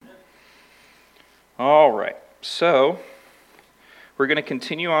All right, so we're going to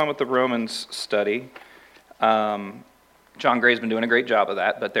continue on with the Romans study. John Gray's been doing a great job of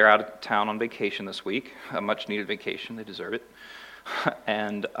that, but they're out of town on vacation this week, a much-needed vacation. They deserve it.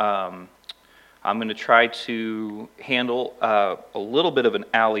 And I'm going to try to handle a little bit of an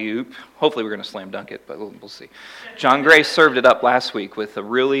alley-oop. Hopefully we're going to slam dunk it, but we'll see. John Gray served it up last week with a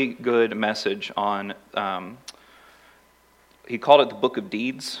really good message on... he called it the Book of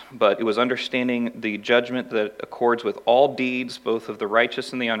Deeds, but it was understanding the judgment that accords with all deeds, both of the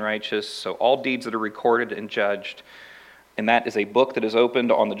righteous and the unrighteous, so all deeds that are recorded and judged. And that is a book that is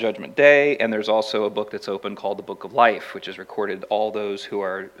opened on the judgment day, and there's also a book that's open called the Book of Life, which has recorded all those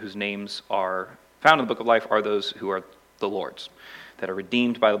whose names are found in the Book of Life are those who are the Lord's, that are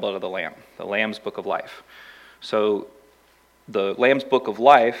redeemed by the blood of the Lamb, the Lamb's Book of Life. So the Lamb's Book of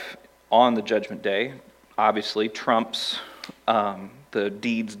Life on the judgment day obviously trumps the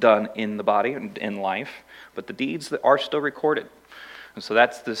deeds done in the body and in life, but the deeds that are still recorded. And so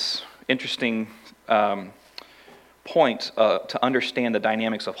that's this interesting point to understand the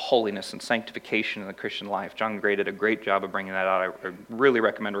dynamics of holiness and sanctification in the Christian life. John Gray did a great job of bringing that out. I really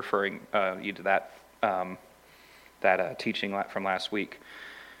recommend referring you to that teaching from last week.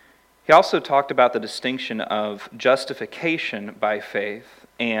 He also talked about the distinction of justification by faith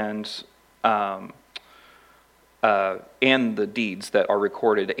and the deeds that are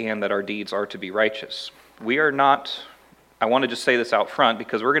recorded and that our deeds are to be righteous. We are not, I want to just say this out front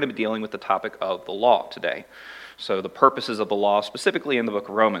because we're going to be dealing with the topic of the law today. So the purposes of the law, specifically in the book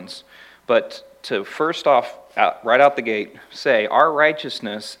of Romans. But to first off, right out the gate, say our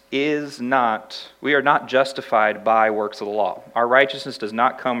righteousness is not, we are not justified by works of the law. Our righteousness does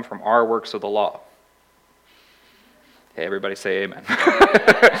not come from our works of the law. Hey, everybody say amen.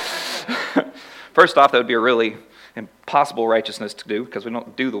 First off, that would be a really impossible righteousness to do because we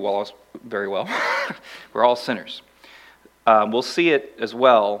don't do the laws very well. We're all sinners. We'll see it as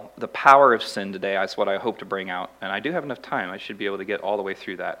well, the power of sin today. That's what I hope to bring out. And I do have enough time. I should be able to get all the way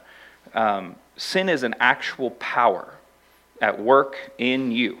through that. Sin is an actual power at work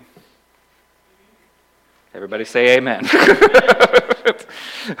in you. Everybody say amen.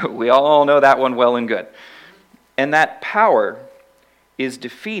 We all know that one well and good. And that power is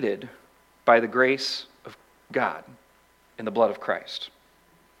defeated by the grace of God in the blood of Christ.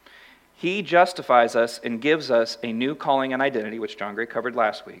 He justifies us and gives us a new calling and identity, which John Gray covered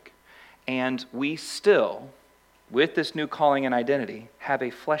last week. And we still, with this new calling and identity, have a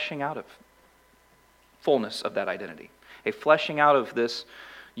fleshing out of fullness of that identity. A fleshing out of this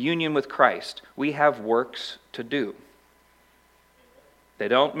union with Christ. We have works to do. They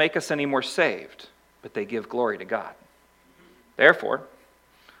don't make us any more saved, but they give glory to God. Therefore,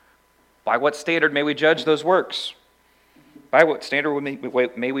 by what standard may we judge those works? By what standard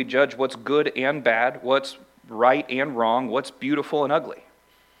may we judge what's good and bad, what's right and wrong, what's beautiful and ugly?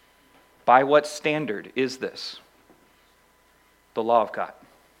 By what standard is this? The law of God.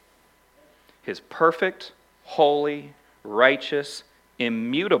 His perfect, holy, righteous,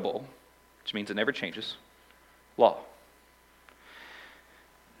 immutable, which means it never changes, law.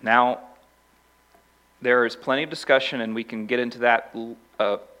 Now, there is plenty of discussion, and we can get into that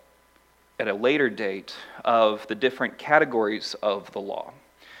at a later date, of the different categories of the law.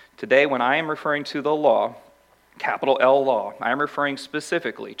 Today, when I am referring to the law, capital L law, I am referring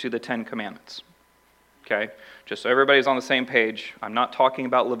specifically to the Ten Commandments. Okay? Just so everybody's on the same page, I'm not talking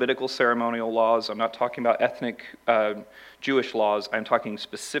about Levitical ceremonial laws, I'm not talking about ethnic Jewish laws, I'm talking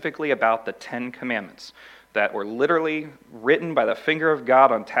specifically about the Ten Commandments that were literally written by the finger of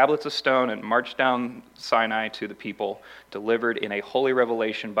God on tablets of stone and marched down Sinai to the people, delivered in a holy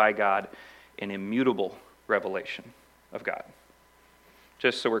revelation by God, an immutable revelation of God.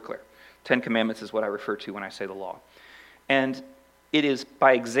 Just so we're clear. Ten Commandments is what I refer to when I say the law. And it is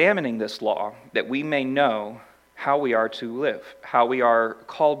by examining this law that we may know how we are to live, how we are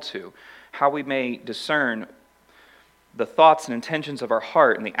called to, how we may discern the thoughts and intentions of our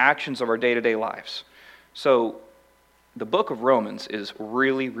heart and the actions of our day-to-day lives. So the book of Romans is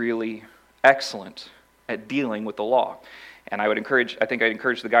really, really excellent at dealing with the law. And I think I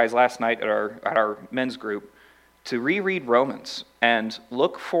encouraged the guys last night at our men's group to reread Romans and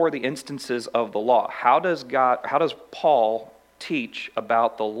look for the instances of the law. How does Paul teach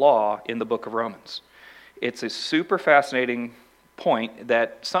about the law in the book of Romans? It's a super fascinating point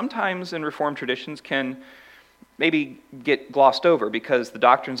that sometimes in Reformed traditions can maybe get glossed over because the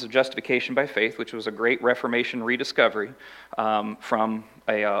doctrines of justification by faith, which was a great Reformation rediscovery from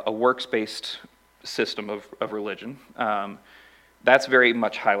a works-based system of religion, that's very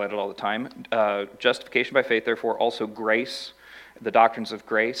much highlighted all the time. Justification by faith, therefore, also grace the doctrines of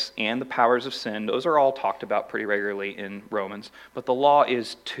grace, and the powers of sin. Those are all talked about pretty regularly in Romans, but the law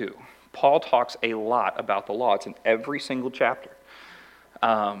is too. Paul talks a lot about the law. It's in every single chapter,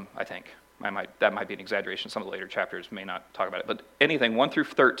 I think. That might be an exaggeration. Some of the later chapters may not talk about it. But anything, 1 through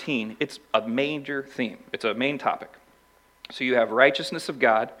 13, it's a major theme. It's a main topic. So you have righteousness of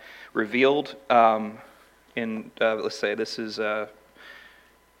God revealed let's say this is,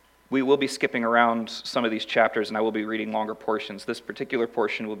 we will be skipping around some of these chapters, and I will be reading longer portions. This particular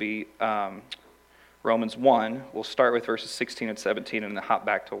portion will be Romans 1. We'll start with verses 16 and 17, and then hop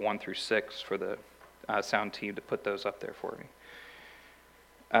back to 1 through 6 for the sound team to put those up there for me.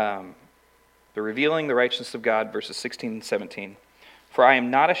 The revealing the righteousness of God, verses 16 and 17. For I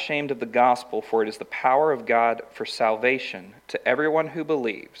am not ashamed of the gospel, for it is the power of God for salvation to everyone who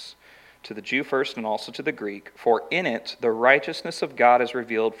believes, to the Jew first and also to the Greek. For in it the righteousness of God is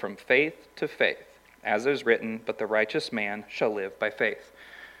revealed from faith to faith, as it is written, but the righteous man shall live by faith.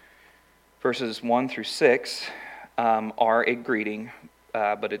 Verses 1 through 6 are a greeting,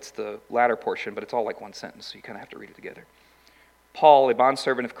 but it's the latter portion, but it's all like one sentence, so you kind of have to read it together. Paul, a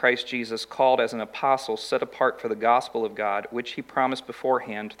bondservant of Christ Jesus, called as an apostle, set apart for the gospel of God, which he promised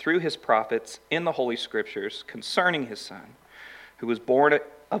beforehand through his prophets in the Holy Scriptures concerning his Son, who was born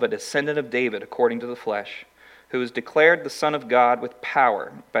of a descendant of David according to the flesh, who was declared the Son of God with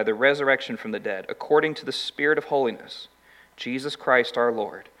power by the resurrection from the dead, according to the Spirit of holiness, Jesus Christ our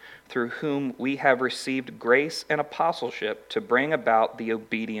Lord, through whom we have received grace and apostleship to bring about the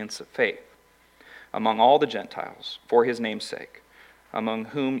obedience of faith among all the Gentiles, for his name's sake, among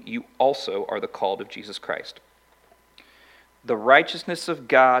whom you also are the called of Jesus Christ. The righteousness of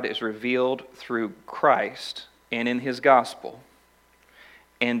God is revealed through Christ and in his gospel,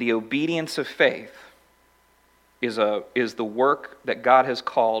 and the obedience of faith is the work that God has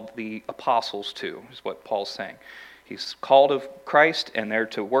called the apostles to, is what Paul's saying. He's called of Christ, and they're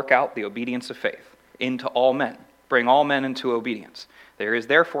to work out the obedience of faith into all men, bring all men into obedience. There is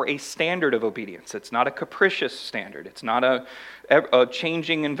therefore a standard of obedience. It's not a capricious standard. It's not a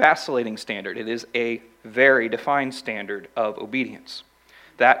changing and vacillating standard. It is a very defined standard of obedience.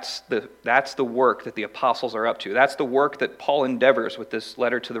 That's the work that the apostles are up to. That's the work that Paul endeavors with this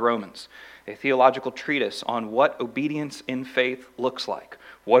letter to the Romans, a theological treatise on what obedience in faith looks like.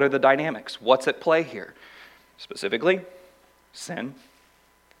 What are the dynamics? What's at play here? Specifically, sin,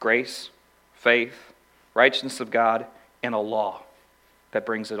 grace, faith, righteousness of God, and a law that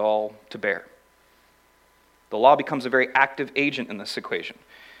brings it all to bear. The law becomes a very active agent in this equation.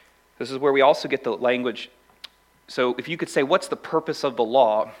 This is where we also get the language. So if you could say, what's the purpose of the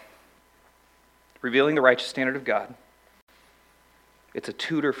law? Revealing the righteous standard of God. It's a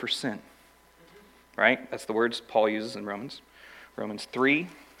tutor for sin. Right? That's the words Paul uses in Romans. Romans 3,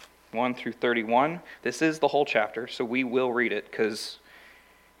 1 through 31. This is the whole chapter, so we will read it because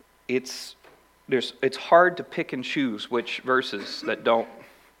it's hard to pick and choose which verses that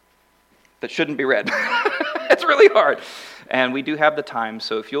shouldn't be read. It's really hard. And we do have the time,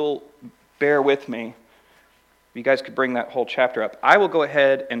 so if you'll bear with me, you guys could bring that whole chapter up. I will go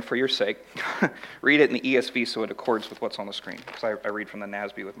ahead and, for your sake, read it in the ESV so it accords with what's on the screen, because I read from the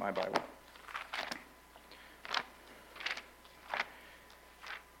NASB with my Bible.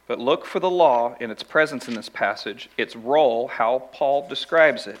 But look for the law in its presence in this passage, its role, how Paul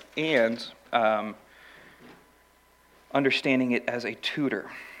describes it, and understanding it as a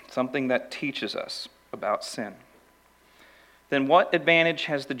tutor, something that teaches us about sin. Then what advantage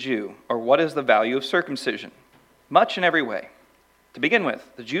has the Jew, or what is the value of circumcision? Much in every way. To begin with,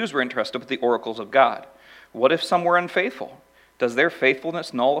 the Jews were entrusted with the oracles of God. What if some were unfaithful? Does their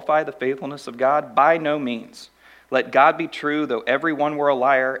faithfulness nullify the faithfulness of God? By no means. Let God be true, though every one were a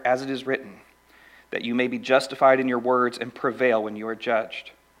liar, as it is written, that you may be justified in your words and prevail when you are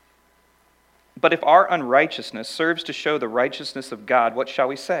judged. But if our unrighteousness serves to show the righteousness of God, what shall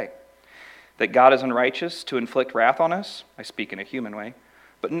we say? That God is unrighteous to inflict wrath on us? I speak in a human way.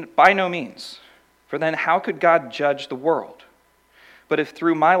 But by no means. For then how could God judge the world? But if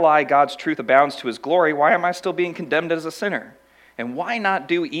through my lie God's truth abounds to his glory, why am I still being condemned as a sinner? And why not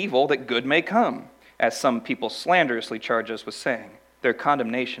do evil that good may come? As some people slanderously charge us with saying, their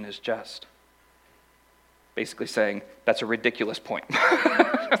condemnation is just. Basically saying, that's a ridiculous point.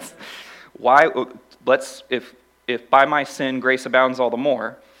 If by my sin grace abounds all the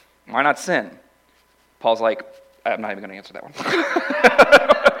more, why not sin? Paul's like, I'm not even going to answer that one.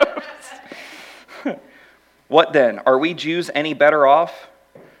 What then? Are we Jews any better off?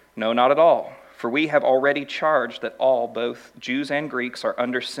 No, not at all. For we have already charged that all, both Jews and Greeks, are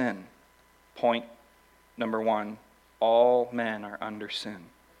under sin. Point number 1, all men are under sin.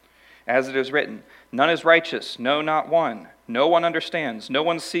 As it is written, none is righteous, no, not one. No one understands. No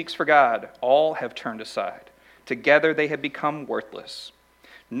one seeks for God. All have turned aside. Together they have become worthless.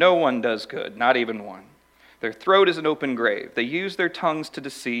 No one does good, not even one. Their throat is an open grave. They use their tongues to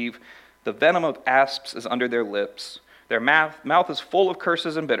deceive. The venom of asps is under their lips. Their mouth is full of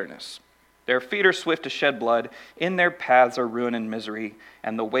curses and bitterness. Their feet are swift to shed blood. In their paths are ruin and misery,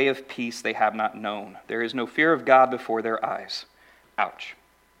 and the way of peace they have not known. There is no fear of God before their eyes. Ouch.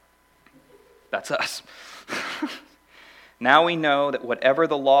 That's us. Now we know that whatever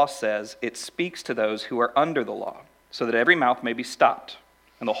the law says, it speaks to those who are under the law, so that every mouth may be stopped,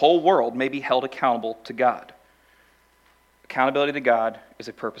 and the whole world may be held accountable to God. Accountability to God is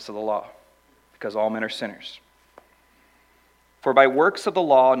a purpose of the law, because all men are sinners. For by works of the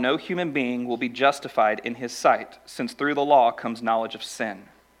law, no human being will be justified in his sight, since through the law comes knowledge of sin.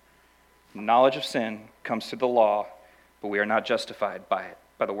 Knowledge of sin comes through the law, but we are not justified by it,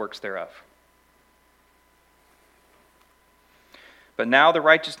 by the works thereof. But now the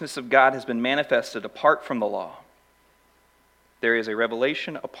righteousness of God has been manifested apart from the law. There is a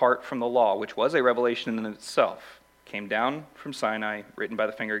revelation apart from the law, which was a revelation in itself. Came down from Sinai, written by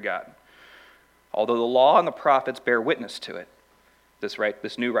the finger of God. Although the law and the prophets bear witness to it,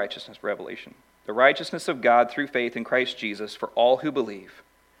 this new righteousness revelation. The righteousness of God through faith in Christ Jesus for all who believe.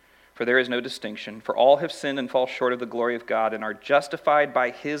 For there is no distinction. For all have sinned and fall short of the glory of God and are justified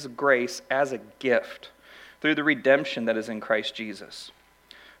by his grace as a gift through the redemption that is in Christ Jesus,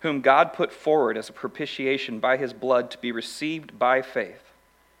 whom God put forward as a propitiation by his blood to be received by faith.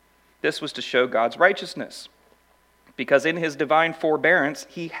 This was to show God's righteousness, because in his divine forbearance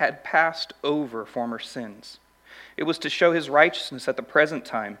he had passed over former sins. It was to show his righteousness at the present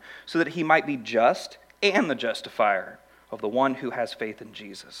time, so that he might be just and the justifier of the one who has faith in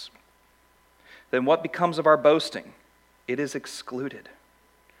Jesus. Then what becomes of our boasting? It is excluded.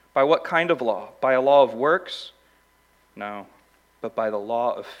 By what kind of law? By a law of works? No, but by the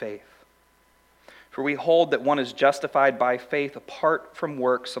law of faith. For we hold that one is justified by faith apart from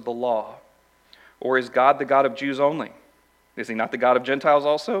works of the law. Or is God the God of Jews only? Is he not the God of Gentiles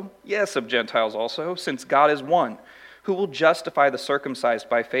also? Yes, of Gentiles also, since God is one, who will justify the circumcised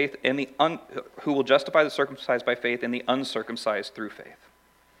by faith and the uncircumcised through faith.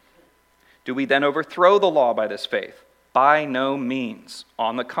 Do we then overthrow the law by this faith? By no means.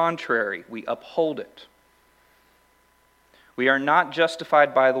 On the contrary, we uphold it. We are not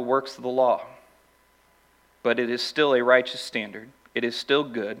justified by the works of the law, but it is still a righteous standard. It is still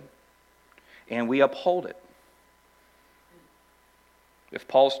good, and we uphold it. If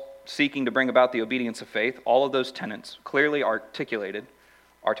Paul's seeking to bring about the obedience of faith, all of those tenets, clearly articulated,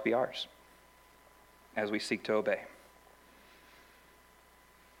 are to be ours as we seek to obey.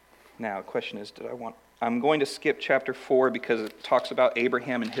 Now, the question is, I'm going to skip chapter 4 because it talks about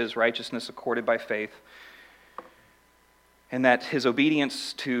Abraham and his righteousness accorded by faith, and that his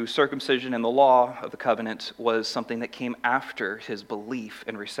obedience to circumcision and the law of the covenant was something that came after his belief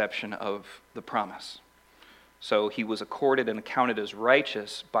and reception of the promise. So he was accorded and accounted as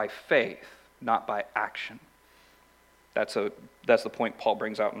righteous by faith, not by action. That's the point Paul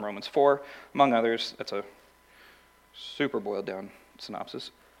brings out in Romans 4. Among others, that's a super boiled down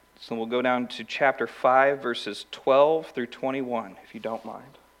synopsis. So we'll go down to chapter 5, verses 12 through 21, if you don't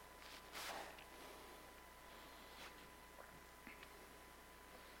mind.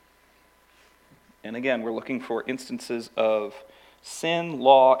 And again, we're looking for instances of sin,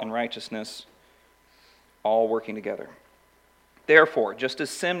 law, and righteousness all working together. Therefore, just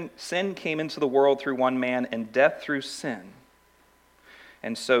as sin came into the world through one man and death through sin,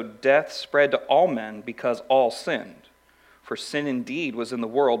 and so death spread to all men because all sinned. For sin indeed was in the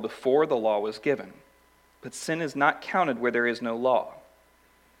world before the law was given, but sin is not counted where there is no law.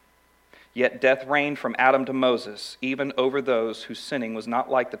 Yet death reigned from Adam to Moses, even over those whose sinning was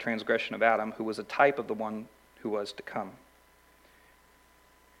not like the transgression of Adam, who was a type of the one who was to come.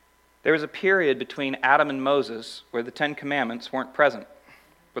 There was a period between Adam and Moses where the Ten Commandments weren't present,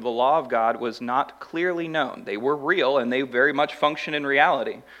 where the law of God was not clearly known. They were real and they very much functioned in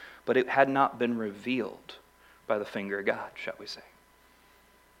reality, but it had not been revealed by the finger of God, shall we say.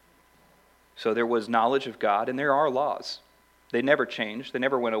 So there was knowledge of God, and there are laws. They never changed, they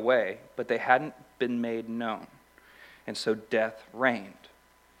never went away, but they hadn't been made known. And so death reigned.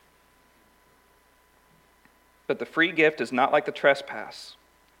 But the free gift is not like the trespass.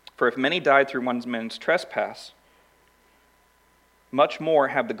 For if many died through one man's trespass, much more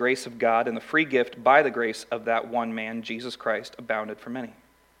have the grace of God and the free gift by the grace of that one man, Jesus Christ, abounded for many.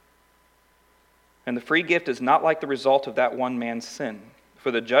 And the free gift is not like the result of that one man's sin. For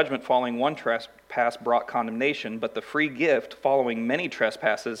the judgment following one trespass brought condemnation, but the free gift following many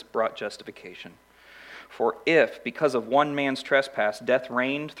trespasses brought justification. For if, because of one man's trespass, death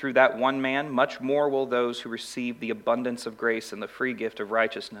reigned through that one man, much more will those who receive the abundance of grace and the free gift of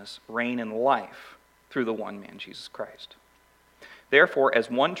righteousness reign in life through the one man, Jesus Christ. Therefore, as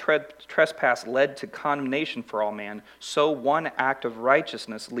one trespass led to condemnation for all men, so one act of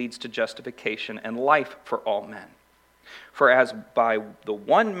righteousness leads to justification and life for all men. For as by the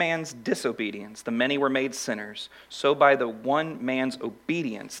one man's disobedience the many were made sinners, so by the one man's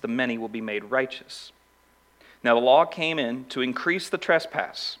obedience the many will be made righteous. Now the law came in to increase the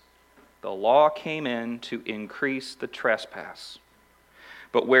trespass. The law came in to increase the trespass.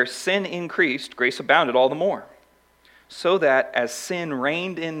 But where sin increased, grace abounded all the more. So that as sin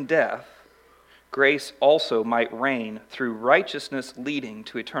reigned in death, grace also might reign through righteousness leading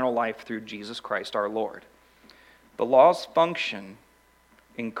to eternal life through Jesus Christ our Lord. The law's function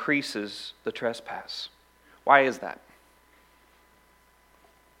increases the trespass. Why is that?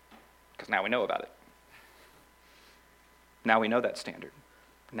 Because now we know about it. Now we know that standard.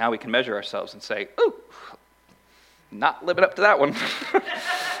 Now we can measure ourselves and say, ooh, not living up to that one.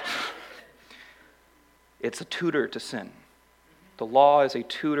 It's a tutor to sin. The law is a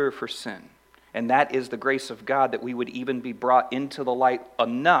tutor for sin. And that is the grace of God, that we would even be brought into the light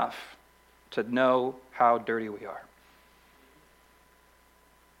enough to know how dirty we are.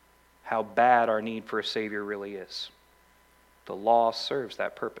 How bad our need for a Savior really is. The law serves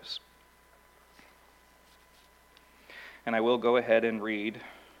that purpose. And I will go ahead and read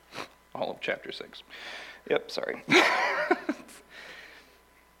all of chapter 6. Yep, sorry.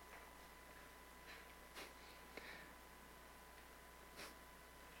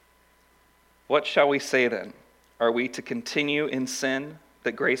 What shall we say then? Are we to continue in sin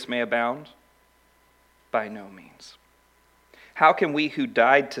that grace may abound? By no means. How can we who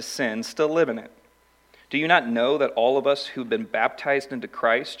died to sin still live in it? Do you not know that all of us who've been baptized into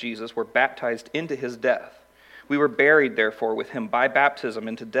Christ Jesus were baptized into his death? We were buried, therefore, with him by baptism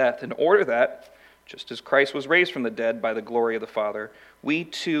into death, in order that, just as Christ was raised from the dead by the glory of the Father, we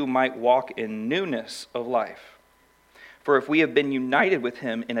too might walk in newness of life. For if we have been united with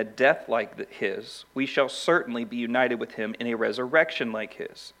him in a death like his, we shall certainly be united with him in a resurrection like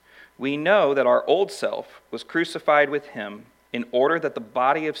his. We know that our old self was crucified with him in order that the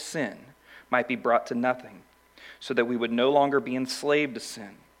body of sin might be brought to nothing, so that we would no longer be enslaved to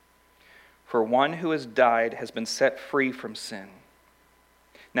sin. For one who has died has been set free from sin.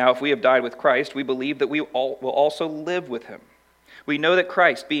 Now, if we have died with Christ, we believe that we will also live with him. We know that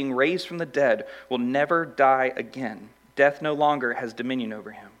Christ, being raised from the dead, will never die again. Death no longer has dominion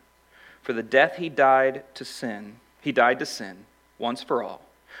over him. For the death he died to sin once for all.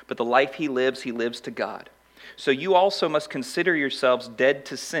 But the life he lives to God. So you also must consider yourselves dead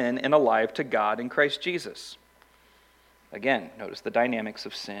to sin and alive to God in Christ Jesus. Again, notice the dynamics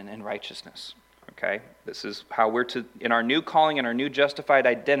of sin and righteousness. Okay? This is how we're to, in our new calling and our new justified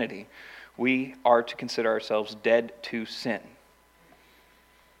identity, we are to consider ourselves dead to sin.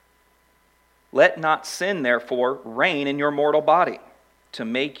 Let not sin, therefore, reign in your mortal body, to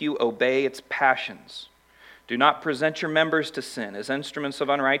make you obey its passions. Do not present your members to sin as instruments of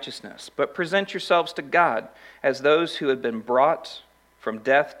unrighteousness, but present yourselves to God as those who have been brought from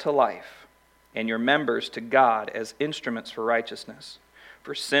death to life, and your members to God as instruments for righteousness.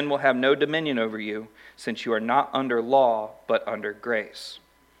 For sin will have no dominion over you, since you are not under law, but under grace.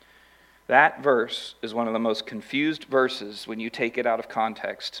 That verse is one of the most confused verses when you take it out of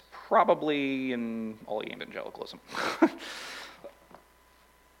context, probably in all evangelicalism.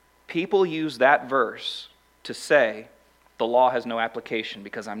 People use that verse to say, the law has no application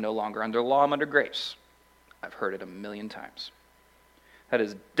because I'm no longer under law, I'm under grace. I've heard it a million times. That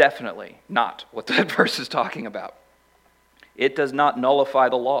is definitely not what that verse is talking about. It does not nullify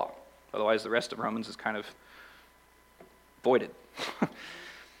the law. Otherwise, the rest of Romans is kind of voided.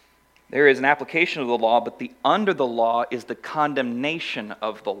 There is an application of the law, but the under the law is the condemnation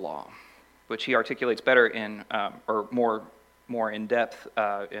of the law, which he articulates better in, or more in depth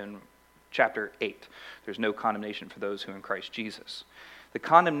in chapter 8. There's no condemnation for those who are in Christ Jesus. The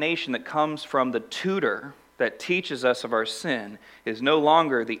condemnation that comes from the tutor that teaches us of our sin is no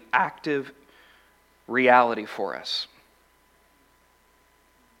longer the active reality for us.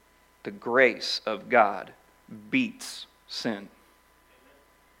 The grace of God beats sin.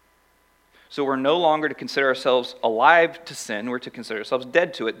 So we're no longer to consider ourselves alive to sin, we're to consider ourselves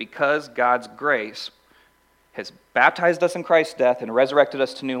dead to it because God's grace has baptized us in Christ's death and resurrected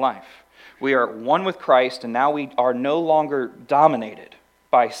us to new life. We are one with Christ, and now we are no longer dominated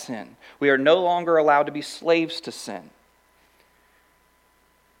by sin. We are no longer allowed to be slaves to sin.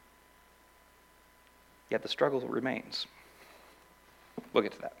 Yet the struggle remains. We'll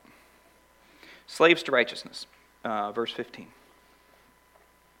get to that. Slaves to righteousness, verse 15.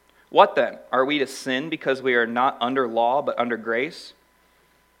 What then? Are we to sin because we are not under law but under grace?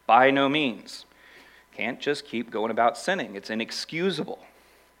 By no means. Can't just keep going about sinning. It's inexcusable.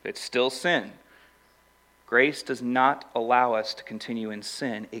 It's still sin. Grace does not allow us to continue in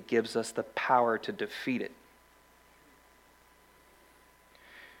sin. It gives us the power to defeat it.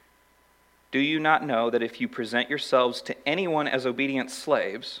 Do you not know that if you present yourselves to anyone as obedient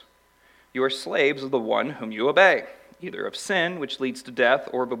slaves, you are slaves of the one whom you obey, either of sin, which leads to death,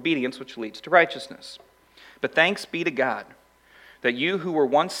 or of obedience, which leads to righteousness? But thanks be to God, that you who were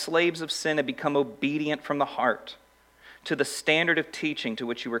once slaves of sin have become obedient from the heart to the standard of teaching to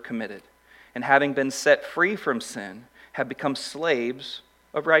which you were committed, and having been set free from sin, have become slaves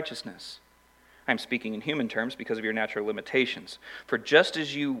of righteousness. I'm speaking in human terms because of your natural limitations. For just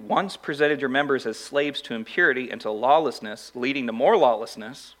as you once presented your members as slaves to impurity and to lawlessness, leading to more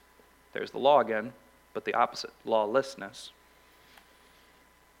lawlessness, there's the law again, but the opposite, lawlessness,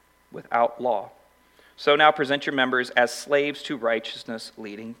 without law. So now present your members as slaves to righteousness,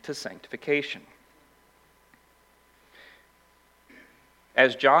 leading to sanctification.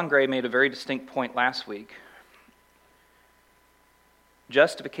 As John Gray made a very distinct point last week,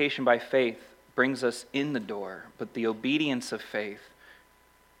 justification by faith brings us in the door, but the obedience of faith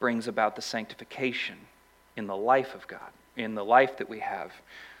brings about the sanctification in the life of God, in the life that we have.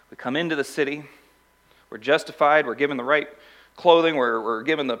 We come into the city, we're justified, we're given the right clothing, we're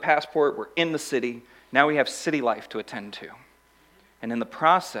given the passport, we're in the city. Now we have city life to attend to. And in the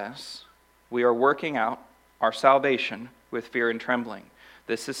process, we are working out our salvation with fear and trembling.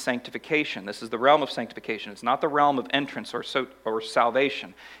 This is sanctification. This is the realm of sanctification. It's not the realm of entrance or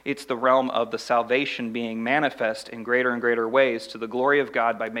salvation. It's the realm of the salvation being manifest in greater and greater ways to the glory of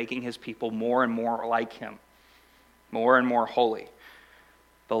God by making his people more and more like him, more and more holy.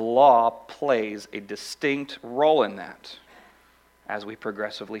 The law plays a distinct role in that as we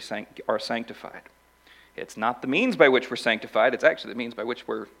progressively are sanctified. It's not the means by which we're sanctified. It's actually the means by which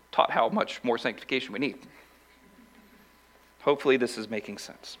we're taught how much more sanctification we need. Hopefully this is making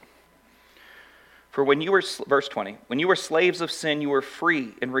sense. For when you were, verse 20, when you were slaves of sin, you were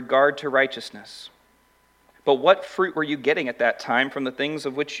free in regard to righteousness. But what fruit were you getting at that time from the things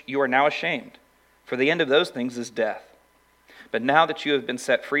of which you are now ashamed? For the end of those things is death. But now that you have been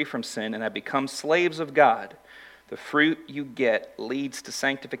set free from sin and have become slaves of God, the fruit you get leads to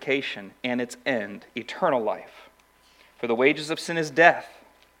sanctification and its end, eternal life. For the wages of sin is death,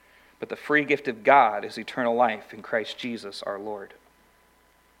 but the free gift of God is eternal life in Christ Jesus our Lord.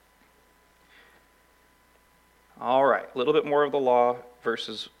 All right, a little bit more of the law,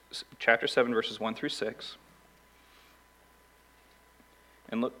 chapter 7, verses 1 through 6.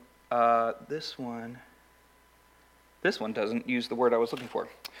 And look, this one doesn't use the word I was looking for.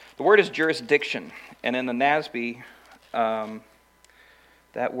 The word is jurisdiction, and in the NASB,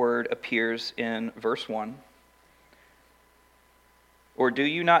 that word appears in verse 1. Or do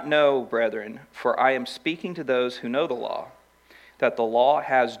you not know, brethren, for I am speaking to those who know the law, that the law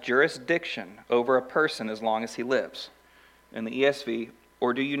has jurisdiction over a person as long as he lives? In the ESV,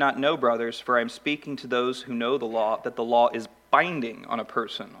 or do you not know, brothers, for I am speaking to those who know the law, that the law is binding on a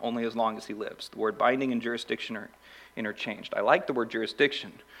person only as long as he lives. The word binding and jurisdiction are interchanged. I like the word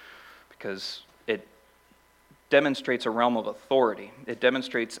jurisdiction because it demonstrates a realm of authority. It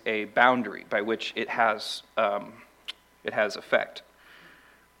demonstrates a boundary by which it has effect.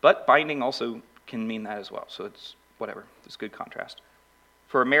 But binding also can mean that as well, so it's whatever. It's a good contrast.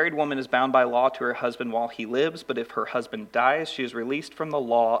 For a married woman is bound by law to her husband while he lives, but if her husband dies, she is released from the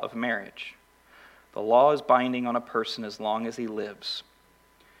law of marriage. The law is binding on a person as long as he lives.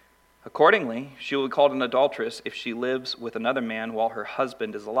 Accordingly, she will be called an adulteress if she lives with another man while her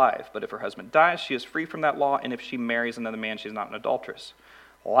husband is alive. But if her husband dies, she is free from that law, and if she marries another man, she is not an adulteress.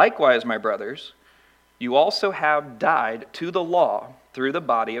 Likewise, my brothers, you also have died to the law through the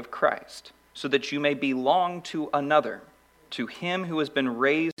body of Christ, so that you may belong to another, to him who has been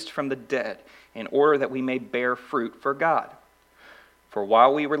raised from the dead, in order that we may bear fruit for God. For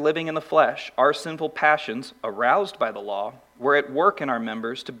while we were living in the flesh, our sinful passions, aroused by the law, were at work in our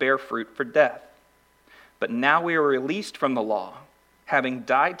members to bear fruit for death. But now we are released from the law, having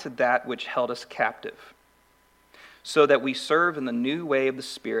died to that which held us captive, so that we serve in the new way of the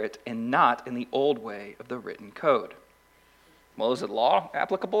Spirit and not in the old way of the written code. Well, is it law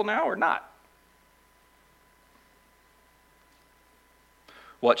applicable now or not?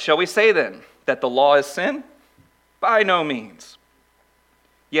 What shall we say then? That the law is sin? By no means.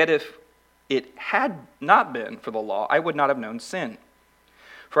 Yet if it had not been for the law, I would not have known sin.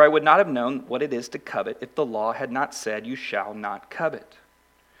 For I would not have known what it is to covet if the law had not said, you shall not covet.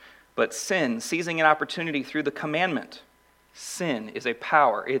 But sin, seizing an opportunity through the commandment, sin is a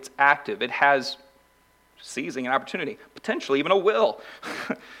power. It's active. It has seizing an opportunity, potentially even a will.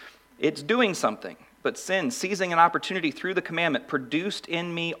 It's doing something. But sin, seizing an opportunity through the commandment, produced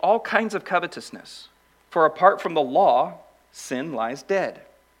in me all kinds of covetousness. For apart from the law, sin lies dead.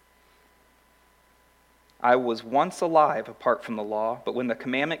 I was once alive apart from the law, but when the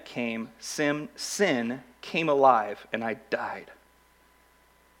commandment came, sin came alive, and I died.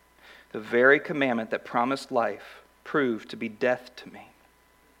 The very commandment that promised life proved to be death to me.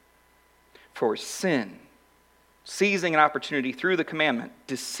 For sin, seizing an opportunity through the commandment,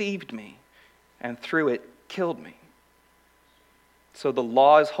 deceived me, and through it killed me. So the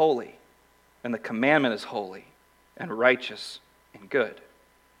law is holy, and the commandment is holy, and righteous, and good.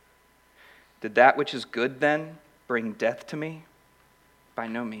 Did that which is good then bring death to me? By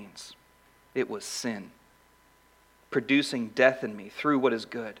no means. It was sin, producing death in me through what is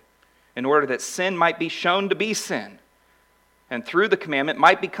good, in order that sin might be shown to be sin, and through the commandment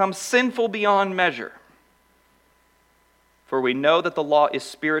might become sinful beyond measure. For we know that the law is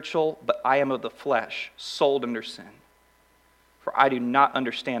spiritual, but I am of the flesh, sold under sin. For I do not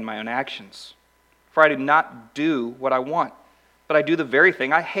understand my own actions. For I do not do what I want, but I do the very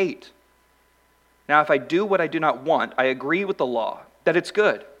thing I hate. Now, if I do what I do not want, I agree with the law that it's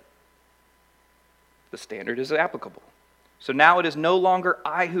good. The standard is applicable. So now it is no longer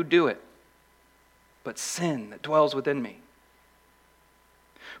I who do it, but sin that dwells within me.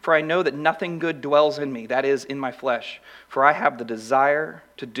 For I know that nothing good dwells in me, that is, in my flesh. For I have the desire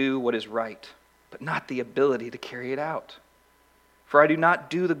to do what is right, but not the ability to carry it out. For I do not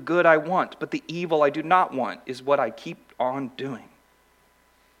do the good I want, but the evil I do not want is what I keep on doing.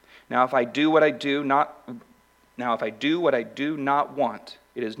 Now if I do what I do not want,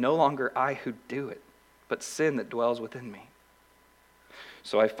 it is no longer I who do it, but sin that dwells within me.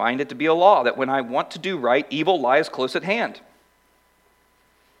 So I find it to be a law that when I want to do right, evil lies close at hand.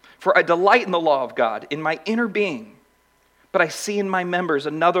 For I delight in the law of God, in my inner being. But I see in my members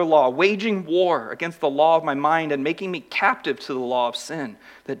another law, waging war against the law of my mind and making me captive to the law of sin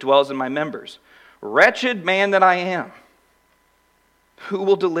that dwells in my members. Wretched man that I am! Who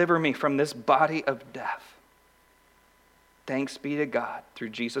will deliver me from this body of death? Thanks be to God through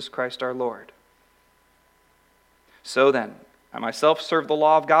Jesus Christ our Lord. So then, I myself serve the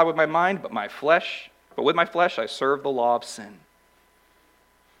law of God with my mind, but with my flesh I serve the law of sin.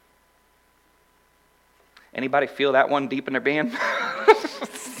 Anybody feel that one deep in their being?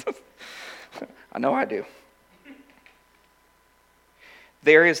 I know I do.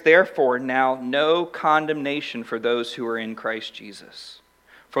 There is therefore now no condemnation for those who are in Christ Jesus.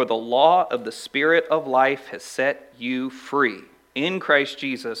 For the law of the Spirit of life has set you free in Christ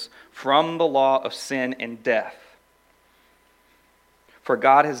Jesus from the law of sin and death. For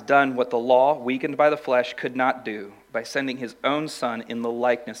God has done what the law, weakened by the flesh, could not do. By sending his own Son in the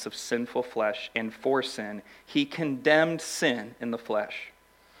likeness of sinful flesh, and for sin, he condemned sin in the flesh,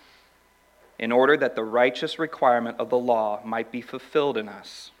 in order that the righteous requirement of the law might be fulfilled in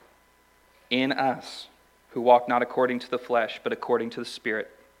us, who walk not according to the flesh, but according to the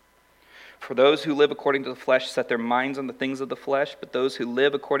Spirit. For those who live according to the flesh set their minds on the things of the flesh, but those who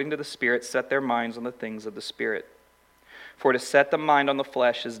live according to the Spirit set their minds on the things of the Spirit. For to set the mind on the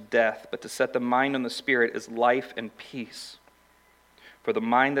flesh is death, but to set the mind on the Spirit is life and peace. For the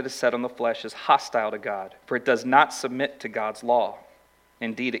mind that is set on the flesh is hostile to God, for it does not submit to God's law.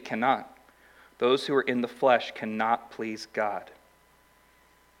 Indeed, it cannot. Those who are in the flesh cannot please God.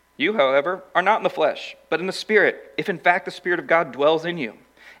 You, however, are not in the flesh, but in the Spirit, if in fact the Spirit of God dwells in you.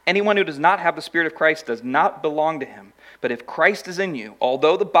 Anyone who does not have the Spirit of Christ does not belong to him. But if Christ is in you,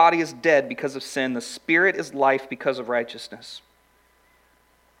 although the body is dead because of sin, the Spirit is life because of righteousness.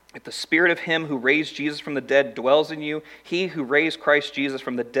 If the Spirit of him who raised Jesus from the dead dwells in you, he who raised Christ Jesus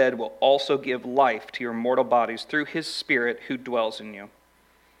from the dead will also give life to your mortal bodies through his Spirit who dwells in you.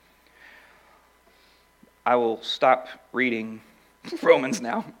 I will stop reading Romans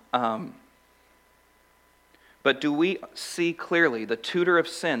now. But do we see clearly the tutor of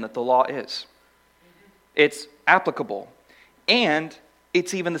sin that the law is? It's applicable, and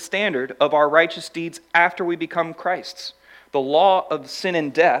it's even the standard of our righteous deeds after we become Christ's. The law of sin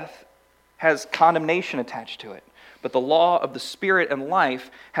and death has condemnation attached to it, but the law of the Spirit and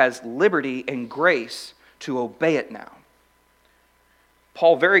life has liberty and grace to obey it now.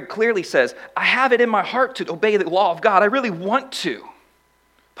 Paul very clearly says, I have it in my heart to obey the law of God. I really want to,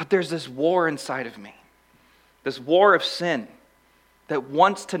 but there's this war inside of me, this war of sin that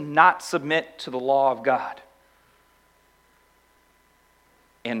wants to not submit to the law of God.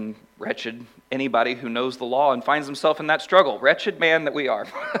 And wretched anybody who knows the law and finds himself in that struggle. Wretched man that we are,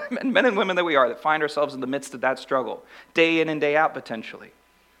 men and women that we are, that find ourselves in the midst of that struggle, day in and day out potentially.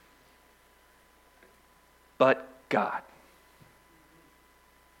 But God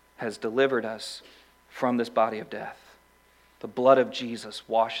has delivered us from this body of death. The blood of Jesus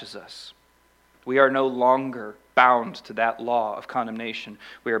washes us. We are no longer bound to that law of condemnation.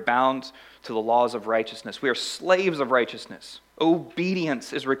 We are bound to the laws of righteousness. We are slaves of righteousness.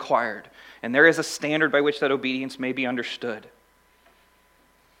 Obedience is required, and there is a standard by which that obedience may be understood,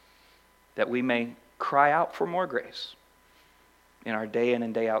 that we may cry out for more grace in our day in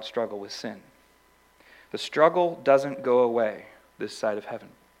and day out struggle with sin. The struggle doesn't go away this side of heaven.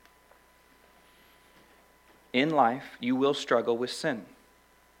 In life, you will struggle with sin,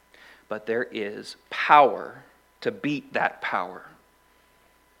 but there is power to beat that power.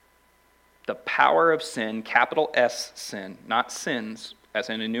 The power of sin, capital S sin, not sins, as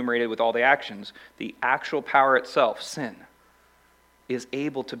in enumerated with all the actions, the actual power itself, sin, is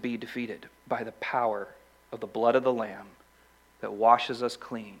able to be defeated by the power of the blood of the Lamb that washes us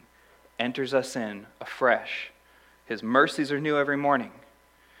clean, enters us in afresh. His mercies are new every morning,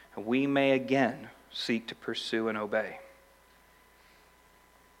 and we may again seek to pursue and obey.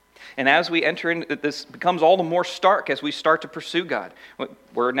 And as we enter into this, becomes all the more stark as we start to pursue God.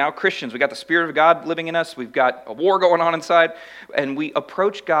 We're now Christians. We've got the Spirit of God living in us. We've got a war going on inside. And we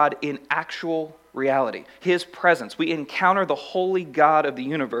approach God in actual reality, His presence. We encounter the holy God of the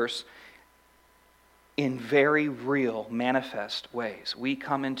universe in very real, manifest ways. We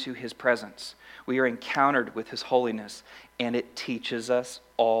come into His presence. We are encountered with His holiness, and it teaches us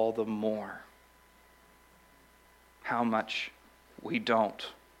all the more how much we don't.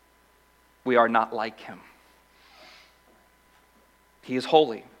 We are not like Him. He is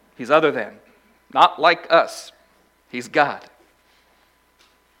holy. He's other than. Not like us. He's God.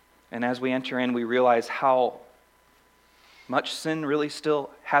 And as we enter in, we realize how much sin really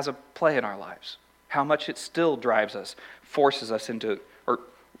still has a play in our lives. How much it still drives us, forces us into, or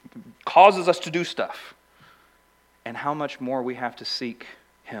causes us to do stuff. And how much more we have to seek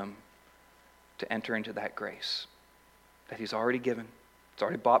Him to enter into that grace that He's already given. It's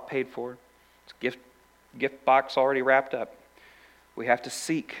already bought, paid for. It's a gift box already wrapped up. We have to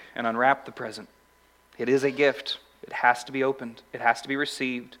seek and unwrap the present. It is a gift. It has to be opened. It has to be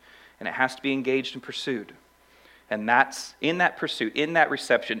received. And it has to be engaged and pursued. And that's in that pursuit, in that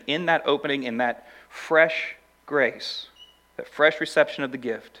reception, in that opening, in that fresh grace, that fresh reception of the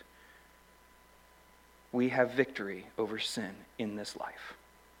gift, we have victory over sin in this life.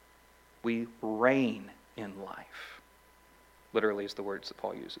 We reign in life. Literally is the words that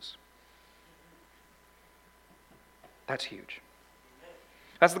Paul uses. That's huge.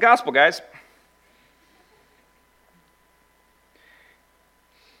 That's the gospel, guys.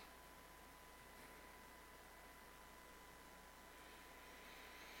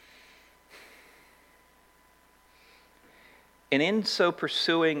 And in so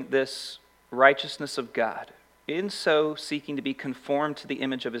pursuing this righteousness of God, in so seeking to be conformed to the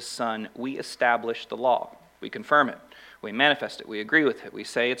image of His Son, we establish the law. We confirm it. We manifest it. We agree with it. We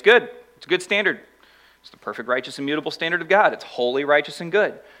say it's good. It's a good standard. It's the perfect, righteous, immutable standard of God. It's holy, righteous, and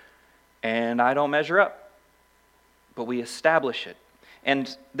good. And I don't measure up. But we establish it.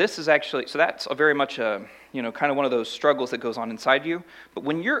 And this is actually, so that's a very much a, kind of one of those struggles that goes on inside you. But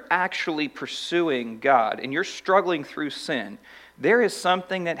when you're actually pursuing God and you're struggling through sin, there is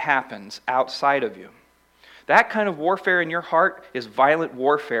something that happens outside of you. That kind of warfare in your heart is violent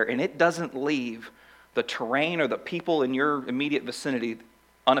warfare, and it doesn't leave the terrain or the people in your immediate vicinity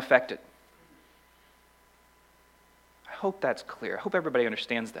unaffected. I hope that's clear. I hope everybody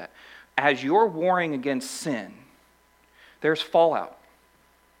understands that. As you're warring against sin, there's fallout.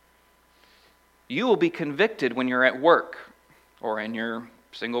 You will be convicted when you're at work or in your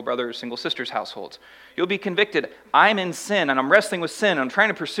single brother or single sister's households. You'll be convicted, I'm in sin and I'm wrestling with sin and I'm trying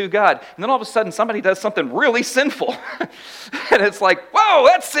to pursue God. And then all of a sudden somebody does something really sinful. And it's like, whoa,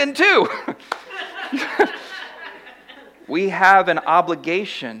 that's sin too. We have an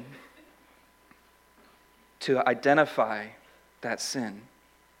obligation to identify that sin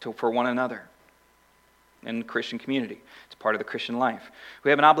for one another in the Christian community. It's part of the Christian life.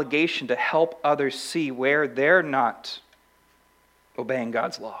 We have an obligation to help others see where they're not obeying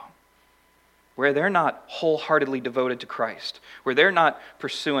God's law, where they're not wholeheartedly devoted to Christ, where they're not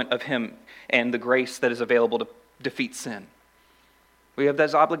pursuant of Him and the grace that is available to defeat sin. We have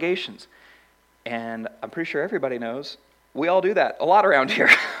those obligations. And I'm pretty sure everybody knows we all do that a lot around here.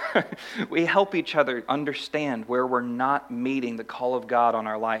 We help each other understand where we're not meeting the call of God on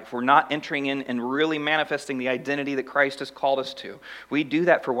our life. We're not entering in and really manifesting the identity that Christ has called us to. We do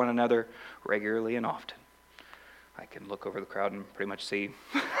that for one another regularly and often. I can look over the crowd and pretty much see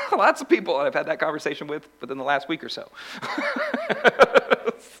lots of people that I've had that conversation with within the last week or so.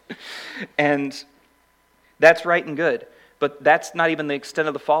 And that's right and good, but that's not even the extent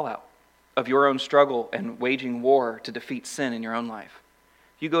of the fallout of your own struggle and waging war to defeat sin in your own life.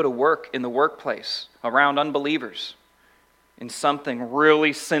 You go to work in the workplace around unbelievers and something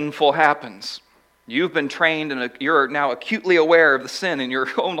really sinful happens. You've been trained and you're now acutely aware of the sin in your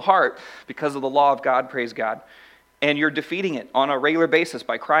own heart because of the law of God, praise God. And you're defeating it on a regular basis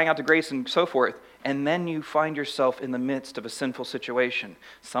by crying out to grace and so forth. And then you find yourself in the midst of a sinful situation.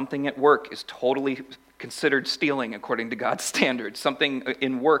 Something at work is totally considered stealing according to God's standards. Something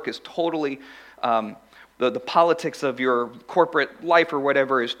in work is totally, the politics of your corporate life or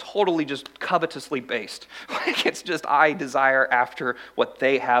whatever is totally just covetously based. Like it's just, I desire after what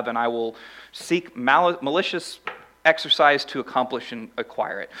they have and I will seek malicious exercise to accomplish and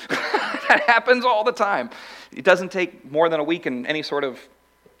acquire it. That happens all the time. It doesn't take more than a week in any sort of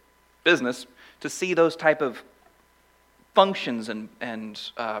business to see those type of functions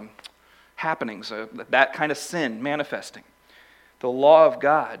and happenings, that kind of sin manifesting. The law of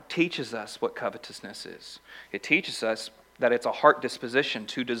God teaches us what covetousness is. It teaches us that it's a heart disposition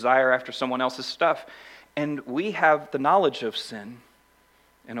to desire after someone else's stuff. And we have the knowledge of sin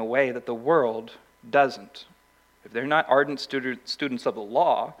in a way that the world doesn't. If they're not ardent students of the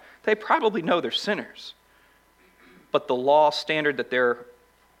law, they probably know they're sinners. But the law standard that they're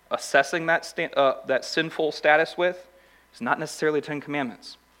assessing that sinful status with is not necessarily the Ten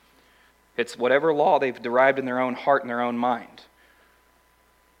Commandments. It's whatever law they've derived in their own heart and their own mind.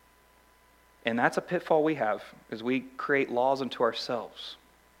 And that's a pitfall we have, is we create laws unto ourselves.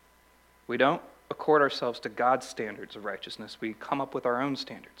 We don't accord ourselves to God's standards of righteousness. We come up with our own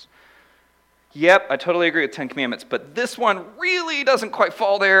standards. Yep, I totally agree with Ten Commandments, but this one really doesn't quite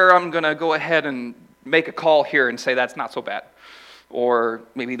fall there. I'm going to go ahead and make a call here and say that's not so bad. Or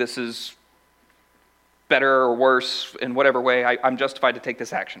maybe this is better or worse in whatever way. I'm justified to take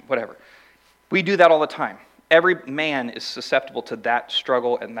this action, whatever. We do that all the time. Every man is susceptible to that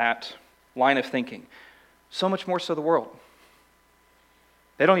struggle and that line of thinking. So much more so the world.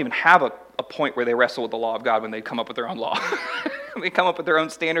 They don't even have a point where they wrestle with the law of God when they come up with their own law. They come up with their own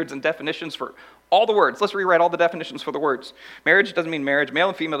standards and definitions for all the words. Let's rewrite all the definitions for the words. Marriage doesn't mean marriage. Male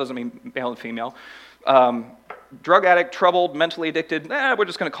and female doesn't mean male and female. Drug addict, troubled, mentally addicted, we're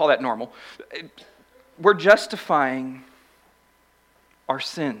just going to call that normal. We're justifying our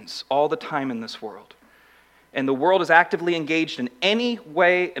sins all the time in this world. And the world is actively engaged in any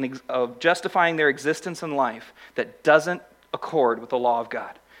way of justifying their existence in life that doesn't accord with the law of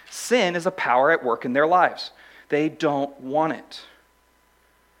God. Sin is a power at work in their lives. They don't want it,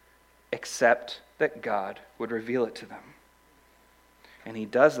 except that God would reveal it to them. And He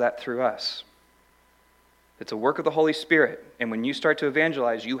does that through us. It's a work of the Holy Spirit. And when you start to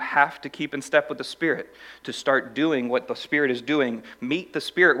evangelize, you have to keep in step with the Spirit to start doing what the Spirit is doing. Meet the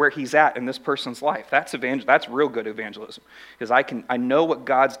Spirit where He's at in this person's life. That's real good evangelism. Because I know what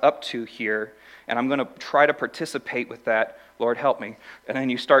God's up to here, and I'm going to try to participate with that. Lord, help me. And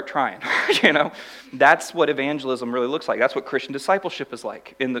then you start trying. That's what evangelism really looks like. That's what Christian discipleship is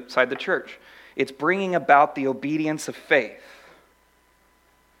like inside the church. It's bringing about the obedience of faith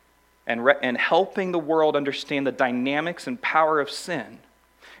and helping the world understand the dynamics and power of sin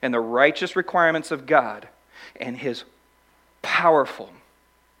and the righteous requirements of God and His powerful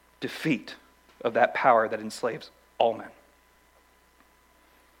defeat of that power that enslaves all men.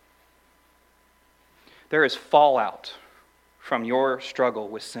 There is fallout from your struggle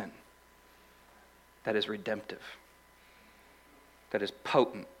with sin that is redemptive, that is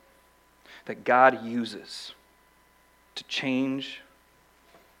potent, that God uses to change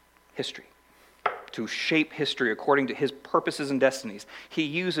history, to shape history according to His purposes and destinies. He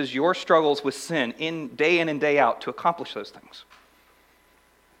uses your struggles with sin day in and day out to accomplish those things.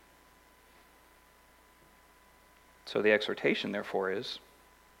 So the exhortation, therefore, is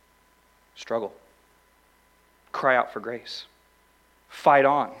struggle. Cry out for grace. Fight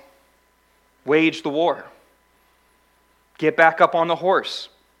on. Wage the war. Get back up on the horse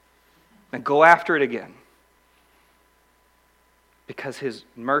and go after it again. Because His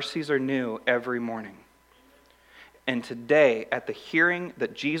mercies are new every morning. And today, at the hearing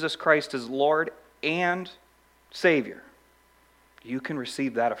that Jesus Christ is Lord and Savior, you can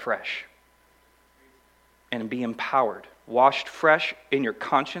receive that afresh and be empowered, washed fresh in your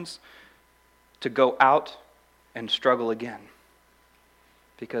conscience to go out and struggle again.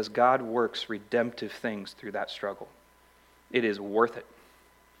 because God works redemptive things through that struggle. It is worth it.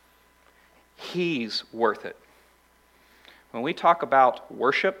 He's worth it. When we talk about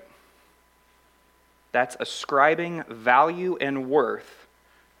worship, that's ascribing value and worth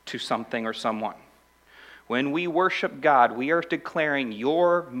to something or someone. When we worship God, we are declaring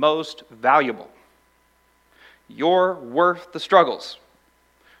you're most valuable. You're worth the struggles.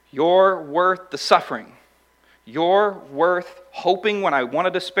 You're worth the suffering. You're worth hoping when I want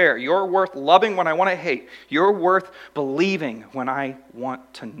to despair. You're worth loving when I want to hate. You're worth believing when I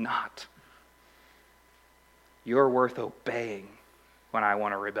want to not. You're worth obeying when I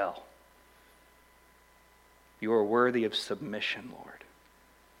want to rebel. You are worthy of submission, Lord.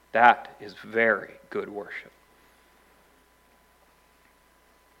 That is very good worship.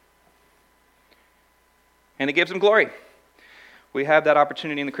 And it gives him glory. We have that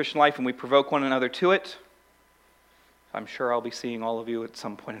opportunity in the Christian life, and we provoke one another to it. I'm sure I'll be seeing all of you at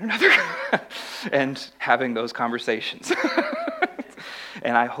some point or another and having those conversations.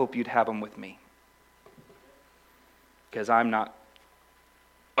 And I hope you'd have them with me, because I'm not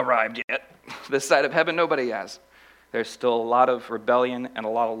arrived yet. This side of heaven, nobody has. There's still a lot of rebellion and a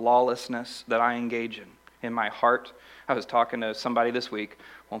lot of lawlessness that I engage in my heart. I was talking to somebody this week,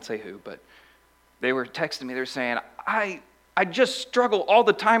 won't say who, but they were texting me. They were saying, I just struggle all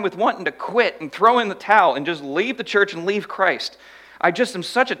the time with wanting to quit and throw in the towel and just leave the church and leave Christ. I just am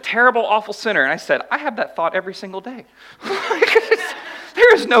such a terrible, awful sinner. And I said, I have that thought every single day.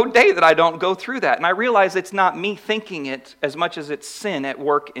 There is no day that I don't go through that. And I realize it's not me thinking it as much as it's sin at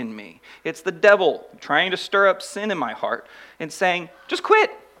work in me. It's the devil trying to stir up sin in my heart and saying, just quit.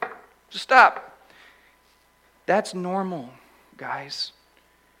 Just stop. That's normal, guys.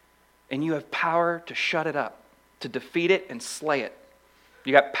 And you have power to shut it up, to defeat it and slay it.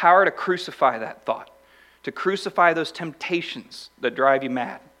 You got power to crucify that thought, to crucify those temptations that drive you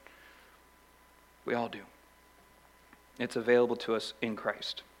mad. We all do. It's available to us in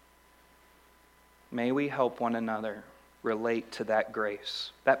Christ. May we help one another relate to that grace,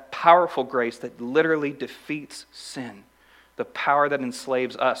 that powerful grace that literally defeats sin, the power that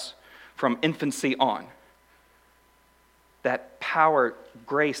enslaves us from infancy on. That power,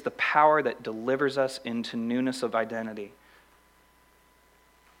 grace, the power that delivers us into newness of identity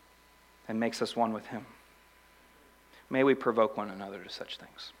and makes us one with Him. May we provoke one another to such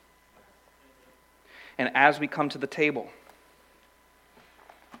things. And as we come to the table,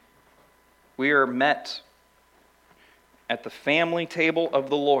 we are met at the family table of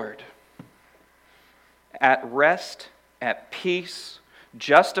the Lord, at rest, at peace,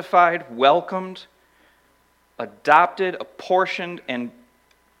 justified, welcomed, adopted, apportioned, and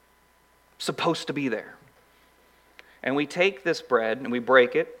supposed to be there. And we take this bread and we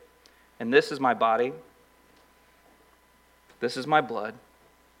break it, and this is my body, this is my blood.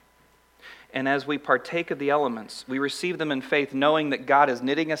 And as we partake of the elements, we receive them in faith, knowing that God is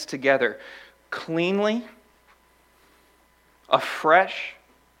knitting us together cleanly, afresh,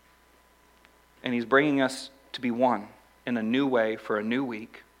 and He's bringing us to be one in a new way for a new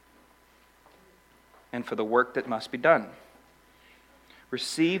week and for the work that must be done.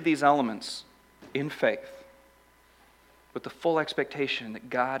 Receive these elements in faith with the full expectation that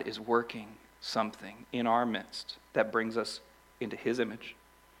God is working something in our midst that brings us into His image,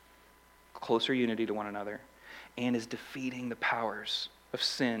 closer unity to one another, and is defeating the powers of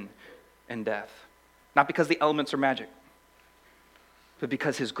sin and death. Not because the elements are magic, but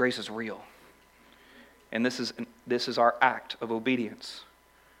because His grace is real. And this is our act of obedience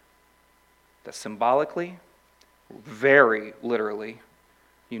that symbolically, very literally,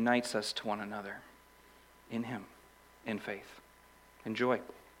 unites us to one another in Him, in faith. Enjoy.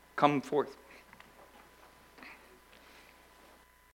 Come forth.